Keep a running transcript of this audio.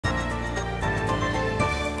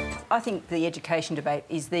I think the education debate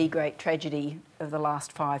is the great tragedy of the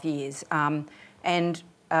last 5 years. I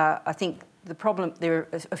think there are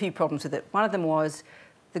a few problems with it. One of them was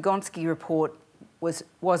the Gonski report was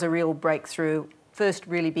a real breakthrough, first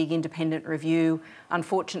really big independent review.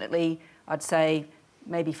 Unfortunately, I'd say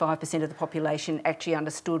maybe 5% of the population actually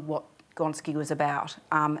understood what Gonski was about,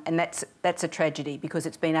 and that's a tragedy, because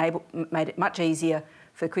it's made it much easier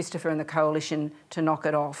for Christopher and the Coalition to knock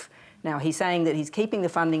it off. Now, he's saying that he's keeping the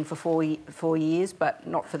funding for four years, but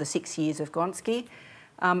not for the 6 years of Gonski.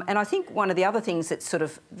 And I think one of the other things that's sort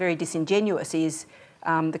of very disingenuous is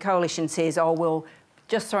the Coalition says, oh, well,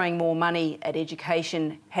 just throwing more money at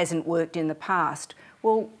education hasn't worked in the past.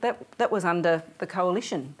 Well, that was under the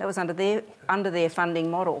Coalition. That was under their funding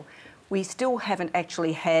model. We still haven't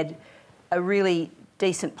actually had a really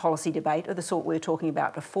decent policy debate of the sort we were talking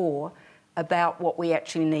about before about what we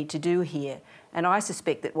actually need to do here. And I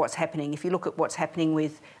suspect that what's happening, if you look at what's happening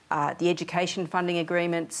with the education funding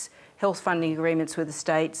agreements, health funding agreements with the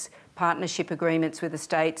states, partnership agreements with the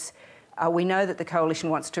states, we know that the Coalition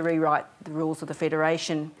wants to rewrite the rules of the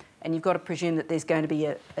Federation, and you've got to presume that there's going to be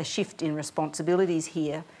a shift in responsibilities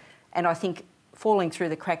here. And I think falling through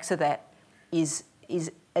the cracks of that is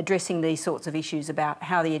addressing these sorts of issues about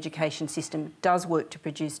how the education system does work to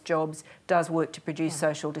produce jobs, does work to produce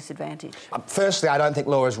social disadvantage. Firstly, I don't think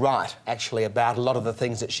Laura's right, actually, about a lot of the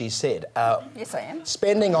things that she said. Yes, I am.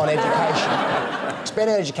 Spending on education.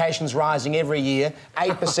 Spending on education's rising every year,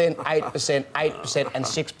 8%, 8%, 8% and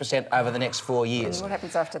 6% over the next 4 years. And what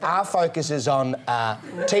happens after that? Our focus is on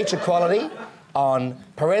teacher quality, on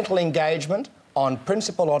parental engagement, on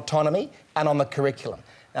principal autonomy and on the curriculum.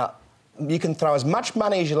 Now, you can throw as much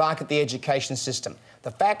money as you like at the education system.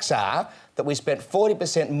 The facts are that we spent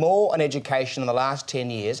 40% more on education in the last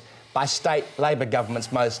 10 years by state Labor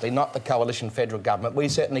governments mostly, not the Coalition federal government. We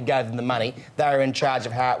certainly gave them the money. They were in charge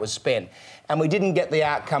of how it was spent. And we didn't get the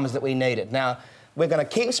outcomes that we needed. Now, we're going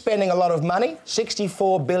to keep spending a lot of money,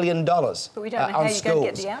 $64 billion but we don't know how you're going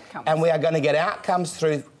to get the outcomes. And we are going to get outcomes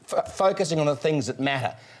through focusing on the things that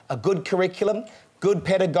matter. A good curriculum, good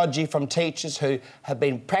pedagogy from teachers who have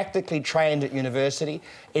been practically trained at university,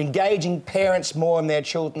 engaging parents more in their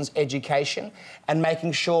children's education, and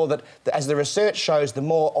making sure that, as the research shows, the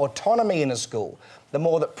more autonomy in a school, the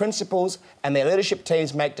more that principals and their leadership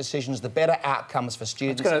teams make decisions, the better outcomes for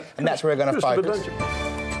students, and that's where we're going to focus.